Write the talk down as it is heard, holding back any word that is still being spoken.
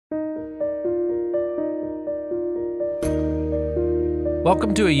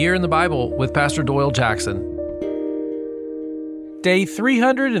Welcome to A Year in the Bible with Pastor Doyle Jackson. Day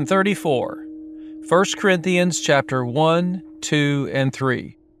 334, 1 Corinthians chapter 1, 2, and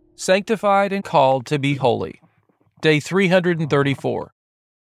 3. Sanctified and called to be holy. Day 334.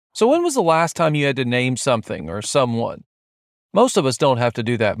 So when was the last time you had to name something or someone? Most of us don't have to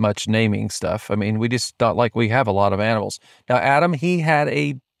do that much naming stuff. We just not like we have a lot of animals. Now, Adam, he had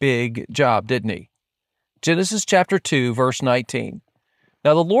a big job, didn't he? Genesis chapter 2, verse 19.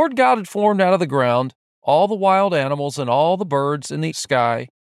 Now the Lord God had formed out of the ground all the wild animals and all the birds in the sky.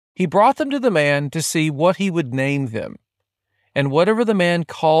 He brought them to the man to see what he would name them. And whatever the man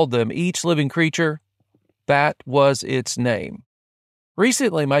called them, each living creature, that was its name.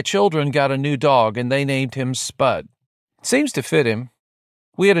 Recently, my children got a new dog, and they named him Spud. It seems to fit him.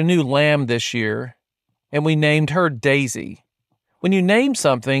 We had a new lamb this year, and we named her Daisy. When you name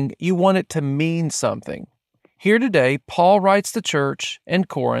something, you want it to mean something. Here today, Paul writes the church in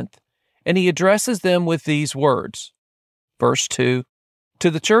Corinth, and he addresses them with these words. Verse 2, to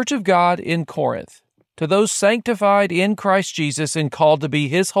the church of God in Corinth, to those sanctified in Christ Jesus and called to be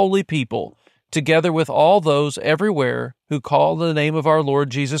his holy people, together with all those everywhere who call the name of our Lord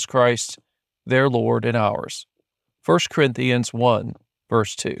Jesus Christ, their Lord and ours. 1 Corinthians 1,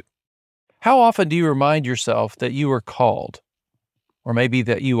 verse 2. How often do you remind yourself that you are called? Or maybe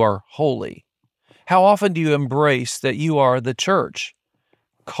that you are holy? How often do you embrace that you are the church,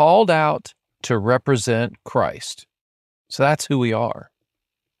 called out to represent Christ? So that's who we are.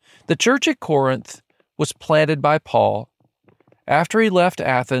 The church at Corinth was planted by Paul after he left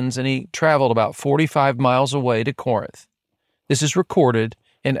Athens and he traveled about 45 miles away to Corinth. This is recorded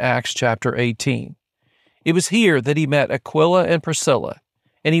in Acts chapter 18. It was here that he met Aquila and Priscilla,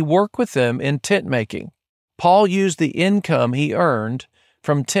 and he worked with them in tent making. Paul used the income he earned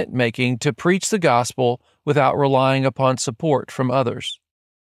from tent making to preach the gospel without relying upon support from others.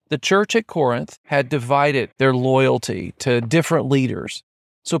 The church at Corinth had divided their loyalty to different leaders.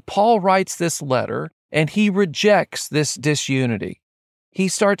 So Paul writes this letter, and he rejects this disunity. He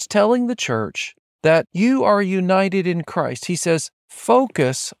starts telling the church that you are united in Christ. He says,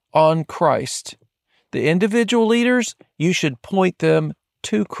 focus on Christ. The individual leaders, you should point them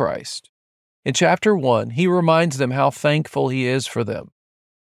to Christ. In chapter 1, he reminds them how thankful he is for them.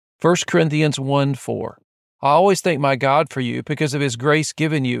 1 Corinthians 1:4. I always thank my God for you because of his grace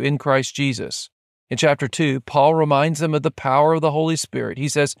given you in Christ Jesus. In chapter 2, Paul reminds them of the power of the Holy Spirit. He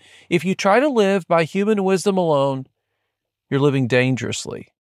says, if you try to live by human wisdom alone, you're living dangerously.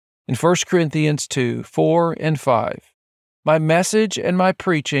 In 1 Corinthians 2:4 and 5, my message and my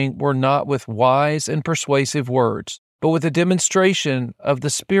preaching were not with wise and persuasive words, but with a demonstration of the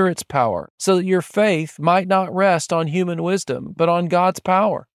Spirit's power, so that your faith might not rest on human wisdom, but on God's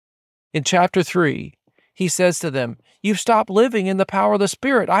power. In chapter 3, he says to them, you've stopped living in the power of the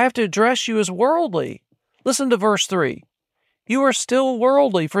Spirit. I have to address you as worldly. Listen to verse 3. You are still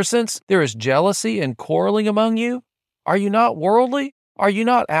worldly, for since there is jealousy and quarreling among you, are you not worldly? Are you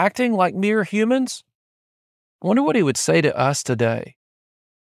not acting like mere humans? I wonder what he would say to us today.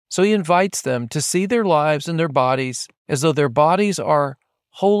 So he invites them to see their lives and their bodies as though their bodies are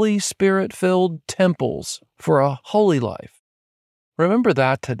Holy Spirit-filled temples for a holy life. Remember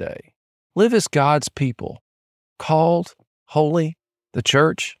that today. Live as God's people, called, holy, the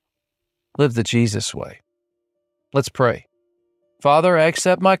church. Live the Jesus way. Let's pray. Father, I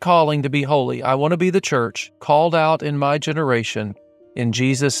accept my calling to be holy. I want to be the church, called out in my generation. In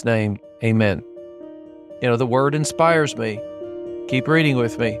Jesus' name, amen. The word inspires me. Keep reading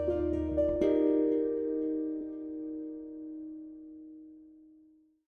with me.